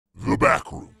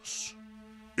Backrooms.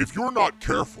 If you're not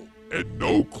careful and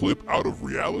no clip out of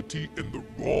reality in the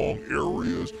wrong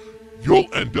areas,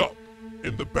 you'll end up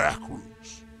in the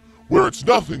Backrooms, where it's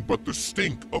nothing but the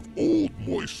stink of old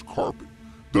moist carpet,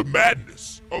 the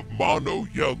madness of mono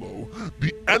yellow,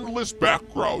 the endless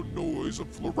background noise of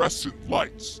fluorescent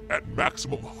lights at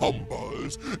maximum hum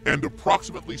buzz, and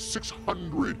approximately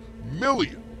 600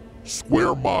 million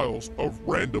square miles of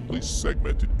randomly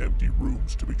segmented empty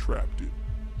rooms to be trapped in.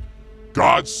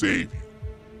 God save you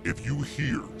if you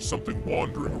hear something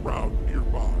wandering around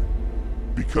nearby,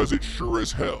 because it sure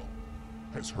as hell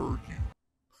has heard you.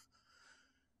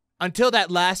 Until that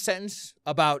last sentence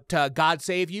about God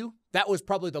save you, that was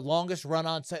probably the longest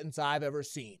run-on sentence I've ever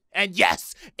seen. And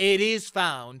yes, it is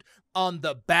found on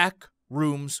the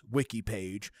Backrooms wiki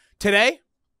page. Today,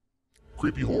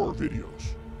 creepy horror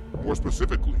videos. More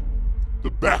specifically, the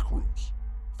Backrooms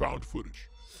found footage.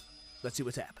 Let's see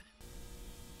what's happening.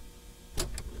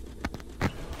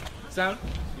 Sound,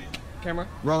 camera,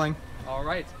 rolling. All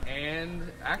right, and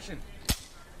action.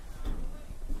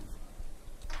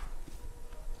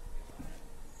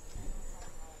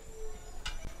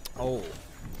 Oh. All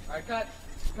right, cut.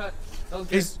 That was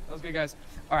good. That was good, guys.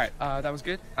 All right, that was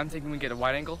good. I'm thinking we get a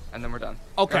wide angle, and then we're done.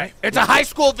 Okay, right. It's a high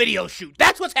school video shoot.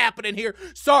 That's what's happening here.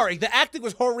 Sorry, the acting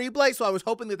was horrible, so I was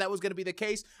hoping that was going to be the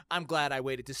case. I'm glad I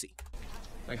waited to see.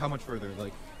 Like, how much further?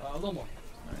 Like, a little more.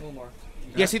 A little more.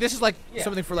 Yeah, see, this is like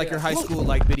something for like your high school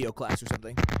like video class or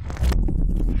something.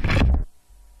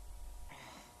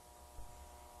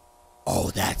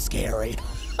 Oh, that's scary.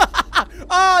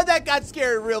 Oh, that got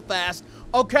scary real fast.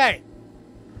 Okay.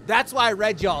 That's why I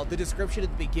read y'all the description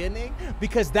at the beginning,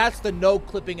 because that's the no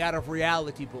clipping out of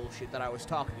reality bullshit that I was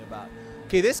talking about.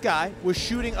 Okay, this guy was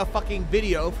shooting a fucking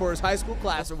video for his high school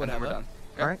class or whatever. Done.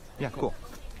 all right, yeah, cool.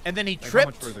 And then he Like,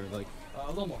 tripped. how much further? Like, A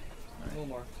little more. A little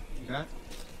more. you got?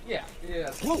 Yeah.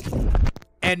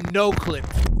 And no clip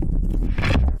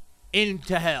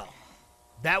into hell.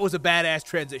 That was a badass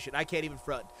transition. I can't even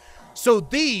front. So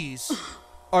these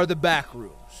are the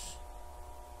Backrooms.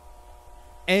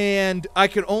 And I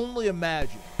can only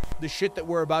imagine the shit that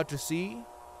we're about to see.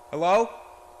 Hello?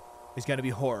 Is going to be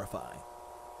horrifying.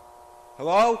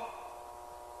 Hello?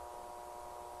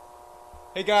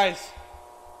 Hey guys.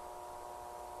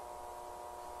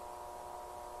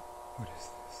 What is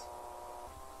this?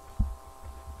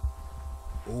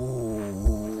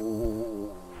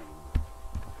 Ooh.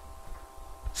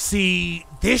 See,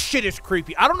 this shit is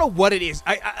creepy. I don't know what it is.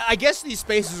 I guess these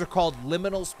spaces are called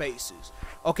liminal spaces.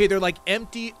 Okay, they're like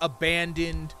empty,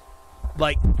 abandoned,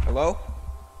 like... Hello?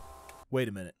 Wait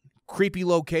a minute. Creepy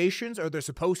locations, or they're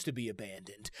supposed to be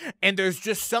abandoned. And there's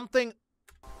just something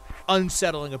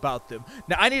unsettling about them.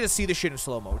 Now, I need to see this shit in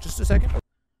slow-mo. Just a second.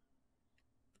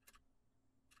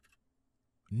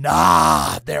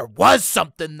 Nah, there was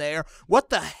something there. What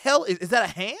the hell? Is that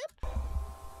a hand?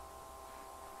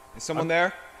 Is someone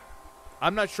there?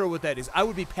 I'm not sure what that is. I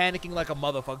would be panicking like a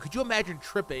motherfucker. Could you imagine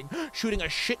tripping, shooting a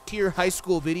shit-tier high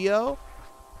school video,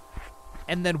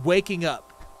 and then waking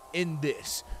up in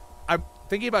this? I'm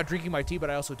thinking about drinking my tea,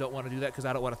 but I also don't want to do that because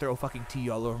I don't want to throw fucking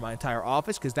tea all over my entire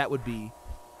office, because that would be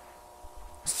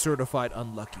certified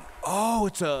unlucky. Oh,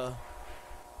 it's a...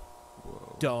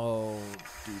 Whoa. Don't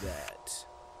do that.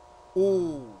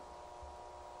 Ooh.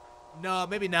 No,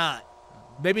 maybe not.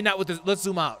 Maybe not with this. Let's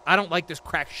zoom out. I don't like this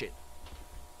crack shit.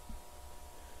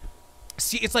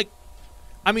 See, it's like,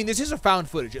 I mean, this is a found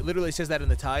footage. It literally says that in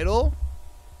the title.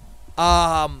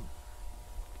 But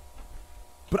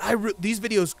these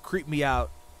videos creep me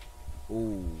out.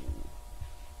 Ooh.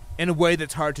 In a way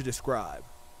that's hard to describe.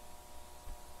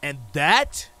 And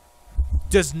that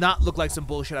does not look like some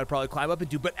bullshit I'd probably climb up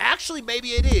into. But actually, maybe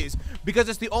it is. Because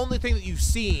it's the only thing that you've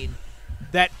seen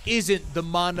that isn't the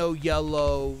mono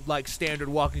yellow, like, standard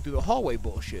walking through the hallway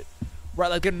bullshit.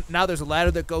 Right, like, now there's a ladder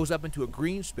that goes up into a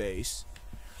green space.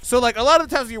 So, like, a lot of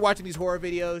the times when you're watching these horror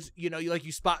videos, you know,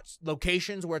 you spot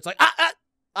locations where it's like,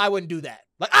 I wouldn't do that.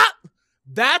 Like,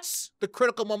 that's the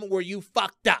critical moment where you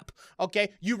fucked up, okay?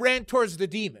 You ran towards the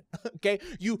demon, okay?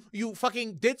 You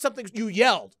fucking did something, you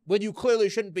yelled when you clearly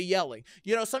shouldn't be yelling.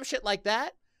 You know, some shit like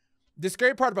that. The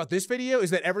scary part about this video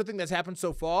is that everything that's happened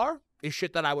so far is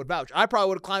shit that I would vouch. I probably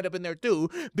would have climbed up in there too,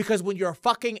 because when you're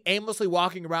fucking aimlessly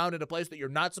walking around in a place that you're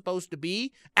not supposed to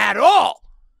be at all,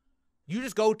 you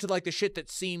just go to like the shit that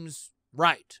seems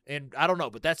right. And I don't know,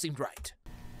 but that seemed right.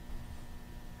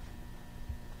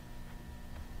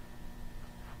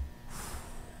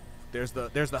 There's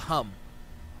the hum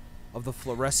of the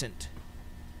fluorescent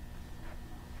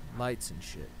lights and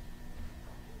shit.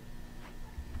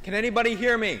 Can anybody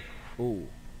hear me? Ooh.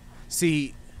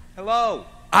 See. Hello?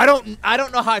 I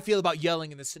don't know how I feel about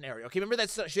yelling in this scenario. Okay, remember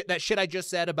that shit I just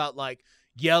said about like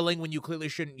yelling when you clearly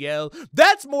shouldn't yell?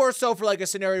 That's more so for like a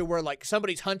scenario where like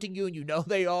somebody's hunting you and you know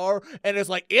they are, and it's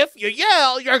like if you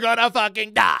yell, you're gonna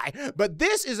fucking die. But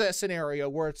this is a scenario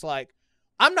where it's like,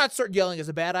 I'm not certain yelling is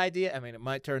a bad idea. I mean, it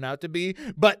might turn out to be,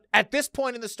 but at this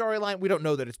point in the storyline, we don't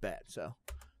know that it's bad. So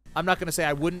I'm not gonna say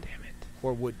I wouldn't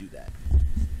or would do that.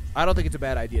 I don't think it's a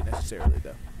bad idea necessarily,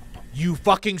 though. You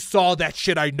fucking saw that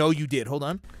shit. I know you did. Hold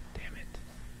on. Damn it.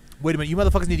 Wait a minute. You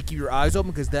motherfuckers need to keep your eyes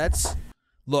open because that's...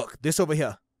 Look, this over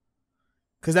here.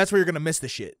 Because that's where you're going to miss the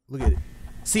shit. Look at it.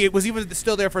 See, it was even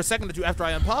still there for a second or two after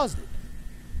I unpaused it.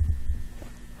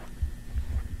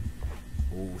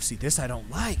 Oh, see, this I don't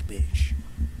like, bitch.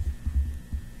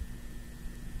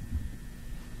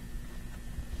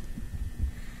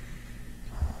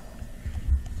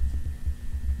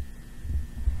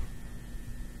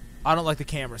 I don't like the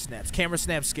camera snaps. Camera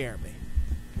snaps scare me.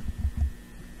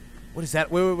 What is that?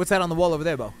 Wait, what's that on the wall over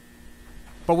there, Bo?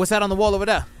 But what's that on the wall over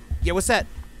there? Yeah, what's that?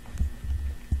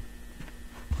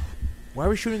 Why are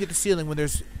we shooting at the ceiling when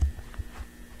there's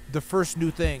the first new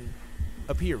thing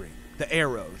appearing? The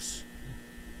arrows.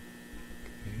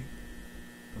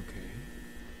 Okay.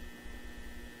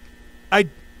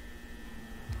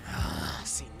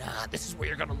 See, nah, this is where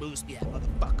you're gonna lose me at,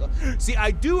 motherfucker. See,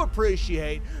 I do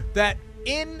appreciate that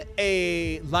in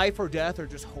a life or death or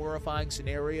just horrifying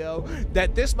scenario,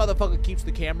 that this motherfucker keeps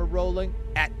the camera rolling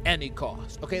at any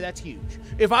cost. Okay, that's huge.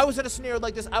 If I was in a scenario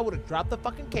like this, I would have dropped the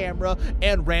fucking camera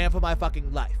and ran for my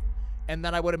fucking life. And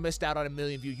then I would have missed out on a 1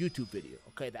 million view YouTube video.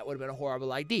 Okay, that would have been a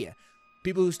horrible idea.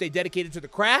 People who stay dedicated to the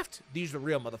craft, these are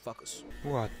real motherfuckers.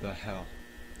 What the hell?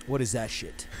 What is that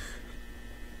shit?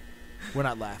 We're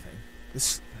not laughing.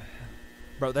 This,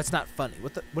 bro, that's not funny.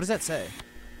 What does that say?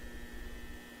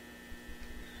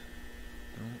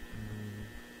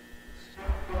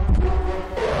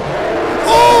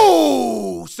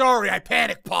 Oh! Sorry, I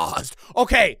panic paused.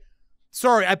 Okay.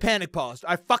 Sorry, I panic paused.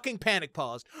 I fucking panic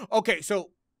paused. Okay,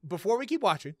 so before we keep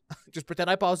watching, just pretend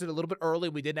I paused it a little bit early.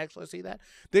 We didn't actually see that.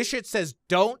 This shit says,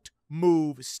 don't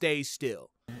move, stay still.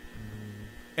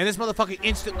 And this motherfucker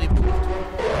instantly moved.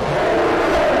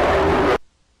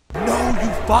 No, you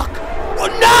fuck. Oh,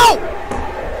 no!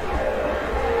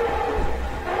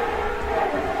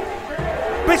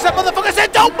 Bitch, that motherfucker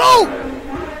said don't move!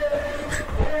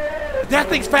 That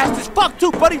thing's fast as fuck,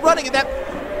 too, buddy, running, and that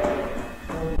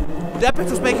bitch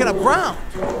was making up ground.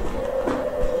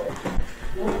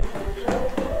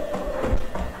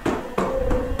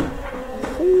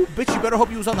 Ooh, bitch, you better hope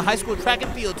you was on the high school track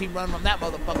and field team running from that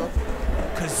motherfucker.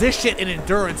 Cause this shit an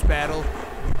endurance battle.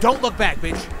 Don't look back,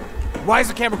 bitch. Why is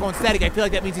the camera going static? I feel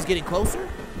like that means he's getting closer.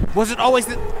 Was it always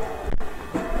the...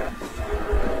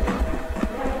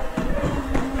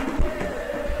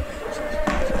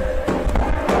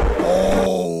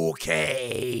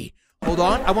 Okay. Hold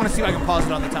on. I want to see if I can pause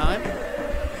it on the time.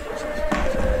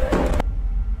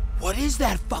 What is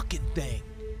that fucking thing?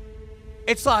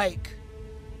 It's like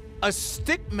a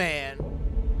stick man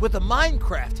with a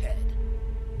Minecraft head.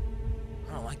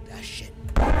 I don't like that shit.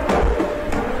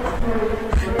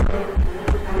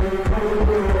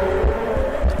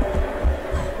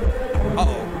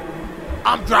 Uh-oh.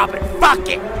 I'm dropping. Fuck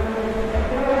it.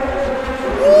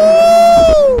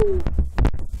 Woo!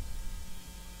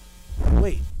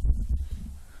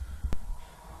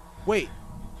 Wait.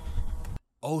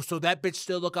 Oh, so that bitch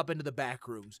still look up into the back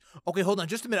rooms. Okay, hold on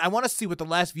just a minute. I want to see what the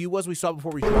last view was we saw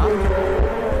before we dropped.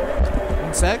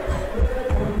 1 sec.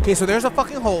 Okay, so there's a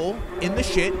fucking hole in the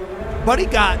shit. Buddy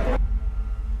got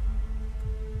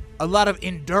a lot of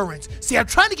endurance. See, I'm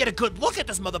trying to get a good look at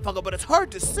this motherfucker, but it's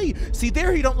hard to see. See,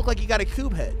 there he don't look like he got a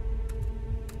cube head.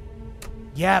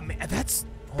 Yeah, man, that's...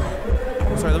 Hold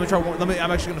on. Sorry, let me try one.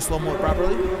 I'm actually going to slow-mo it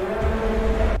properly.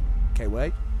 Okay,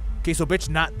 wait. Okay, so bitch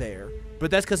not there.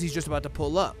 But that's because he's just about to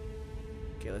pull up.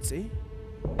 Okay, let's see.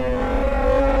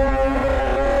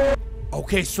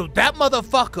 Okay, so that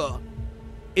motherfucker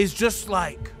is just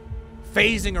like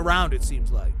phasing around, it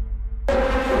seems like.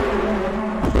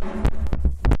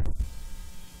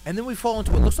 And then we fall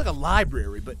into what looks like a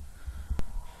library, but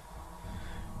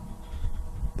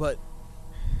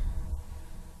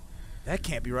that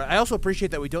can't be right. I also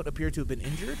appreciate that we don't appear to have been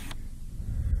injured.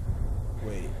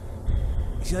 Wait.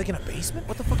 Is he like in a basement?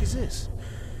 What the fuck is this?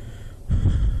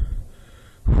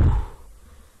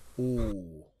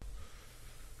 Ooh.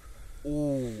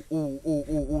 Ooh, ooh, ooh,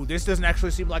 ooh, ooh. This doesn't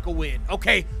actually seem like a win.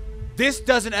 Okay, this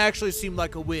doesn't actually seem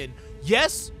like a win.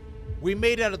 Yes, we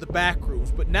made it out of the back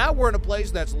rooms, but now we're in a place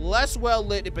that's less well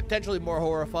lit and potentially more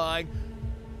horrifying.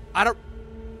 I don't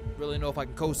really know if I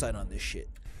can co-sign on this shit.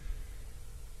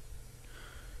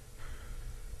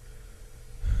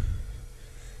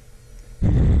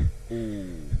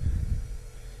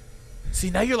 See,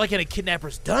 now you're like in a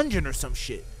kidnapper's dungeon or some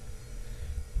shit.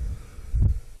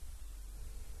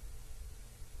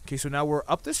 Okay, so now we're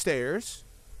up the stairs.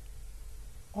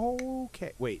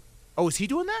 Okay, wait. Oh, is he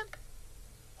doing that?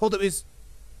 Hold up,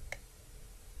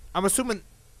 I'm assuming...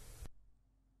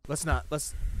 Let's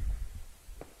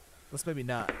maybe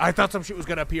not. I thought some shit was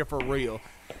gonna appear for real.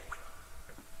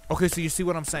 Okay, so you see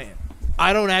what I'm saying?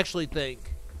 I don't actually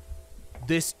think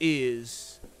this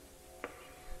is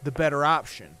the better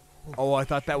option. Oh, I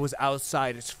thought that was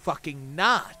outside. It's fucking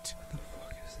not. What the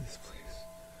fuck is this place?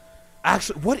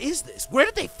 Actually, what is this? Where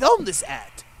did they film this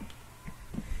at?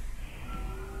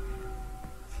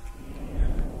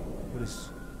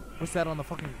 What's that on the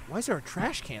fucking... Why is there a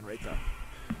trash can right there?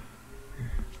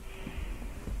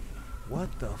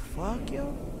 What the fuck,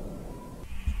 yo?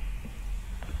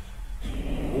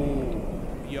 Ooh,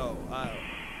 yo,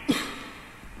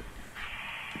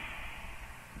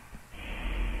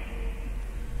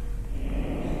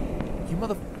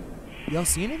 you y'all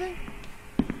see anything?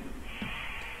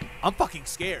 I'm fucking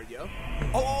scared, yo.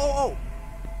 Oh.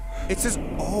 It says,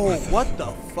 oh, what the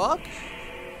fuck?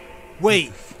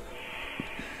 Wait.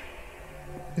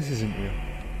 This isn't real.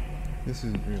 This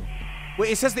isn't real.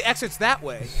 Wait, it says the exit's that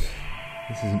way.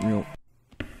 This isn't real.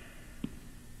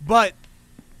 But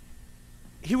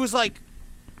he was like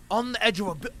on the edge of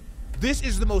a... This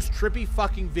is the most trippy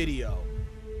fucking video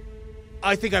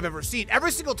I think I've ever seen.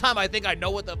 Every single time I think I know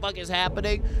what the fuck is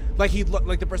happening, like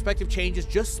like the perspective changes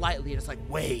just slightly and it's like,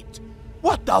 wait,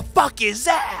 what the fuck is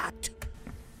that?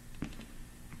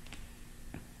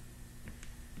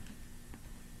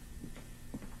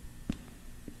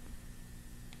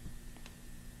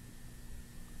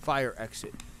 Fire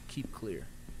exit. Keep clear.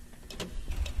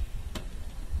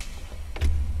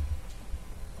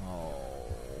 Oh.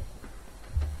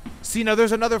 See, now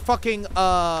there's another fucking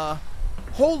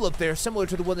hole up there similar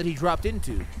to the one that he dropped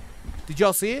into. Did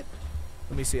y'all see it?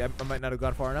 Let me see. I might not have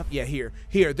gone far enough. Yeah, here,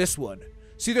 this one.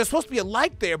 See, there's supposed to be a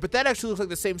light there, but that actually looks like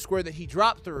the same square that he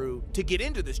dropped through to get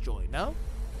into this joint, no?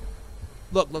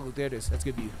 Look, there it is. That's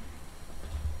good view.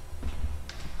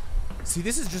 See,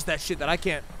 this is just that shit that I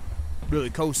can't really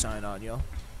co-sign on, yo.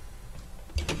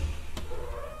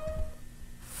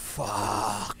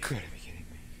 Fuck. You gotta be kidding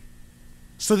me.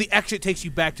 So the exit takes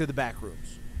you back to the back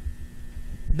rooms.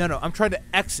 No, I'm trying to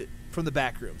exit from the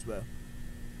back rooms, bro.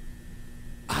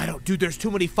 Dude, there's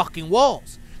too many fucking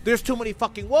walls. There's too many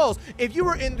fucking walls. If you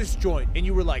were in this joint and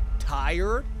you were like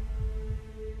tired,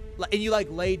 and you like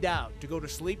lay down to go to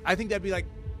sleep, I think that'd be like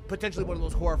potentially one of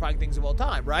those horrifying things of all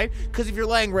time, right? Because if you're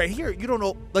laying right here, you don't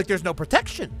know, like there's no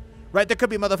protection, right? There could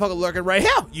be a motherfucker lurking right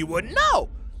here. You wouldn't know.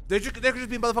 There could just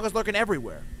be motherfuckers lurking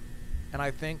everywhere. And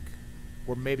I think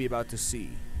we're maybe about to see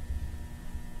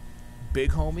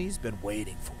Big Homie's been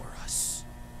waiting for us.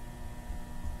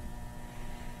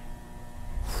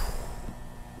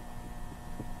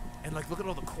 And like, look at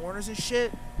all the corners and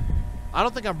shit. I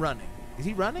don't think I'm running. Is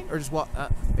he running or just walk?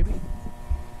 Maybe.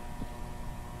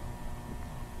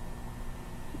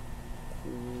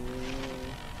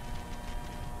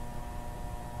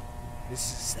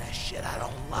 This is that shit I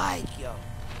don't like, yo.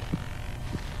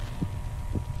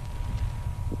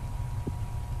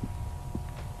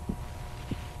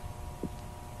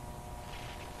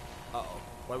 Uh-oh.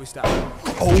 Why we stop?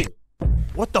 Oh!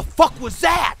 What the fuck was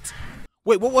that?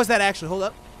 Wait, what was that actually? Hold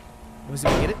up. Let me see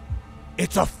if I get it.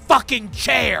 It's a fucking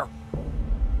chair!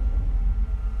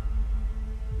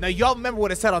 Now, y'all remember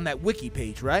what it said on that wiki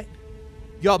page, right?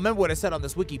 Y'all remember what it said on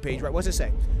this wiki page, right? What's it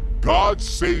say? God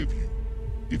save you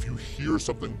if you hear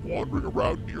something wandering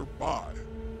around nearby,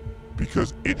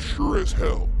 because it sure as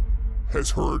hell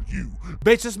has heard you.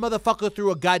 Bitch, this motherfucker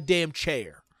threw a goddamn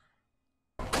chair.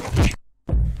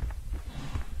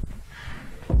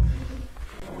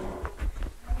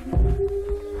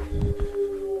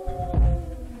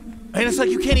 And it's like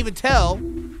you can't even tell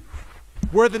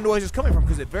where the noise is coming from,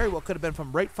 because it very well could have been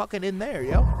from right fucking in there,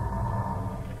 yo.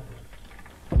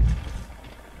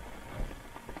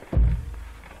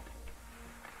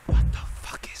 What the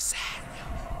fuck is that,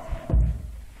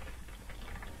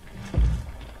 yo?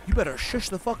 You better shush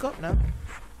the fuck up now.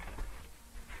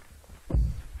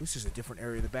 This is a different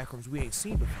area of the backrooms we ain't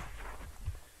seen before.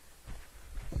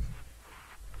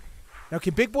 Now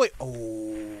can Big Boy...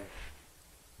 Oh...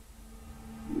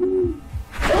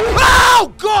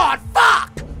 Oh God,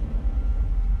 fuck!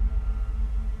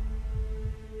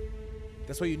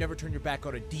 That's why you never turn your back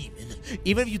on a demon.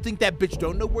 Even if you think that bitch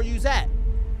don't know where you's at.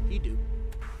 He do.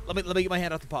 Let me get my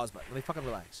hand off the pause button. Let me fucking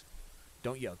relax.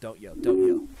 Don't yell, don't yell, don't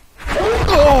yell.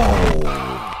 Oh!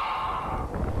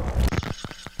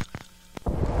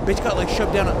 Bitch got like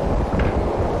shoved down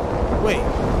a... Wait.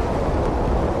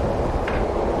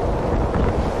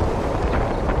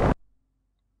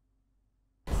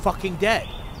 fucking dead.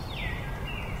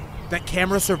 That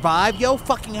camera survived, yo?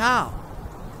 Fucking how?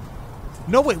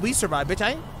 No way, we survived, bitch.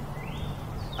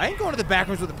 I ain't going to the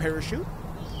Backrooms with a parachute.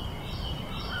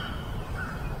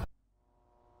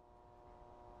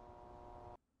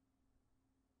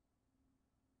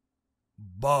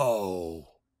 Bo.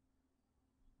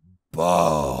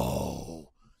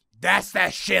 That's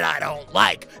that shit I don't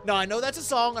like. Now, I know that's a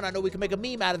song, and I know we can make a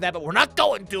meme out of that, but we're not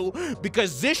going to,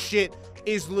 because this shit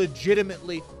is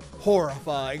legitimately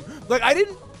horrifying. Like, I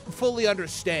didn't fully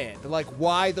understand, like,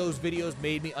 why those videos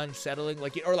made me unsettling,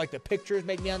 like, or, like, the pictures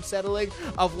made me unsettling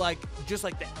of, like, just,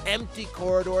 like, the empty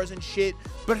corridors and shit,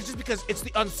 but it's just because it's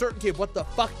the uncertainty of what the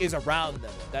fuck is around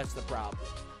them. That's the problem.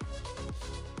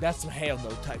 That's some Hail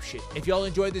No type shit. If y'all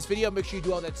enjoyed this video, make sure you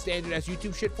do all that standard ass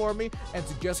YouTube shit for me and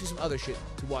suggest me some other shit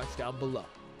to watch down below.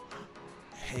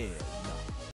 Hell no.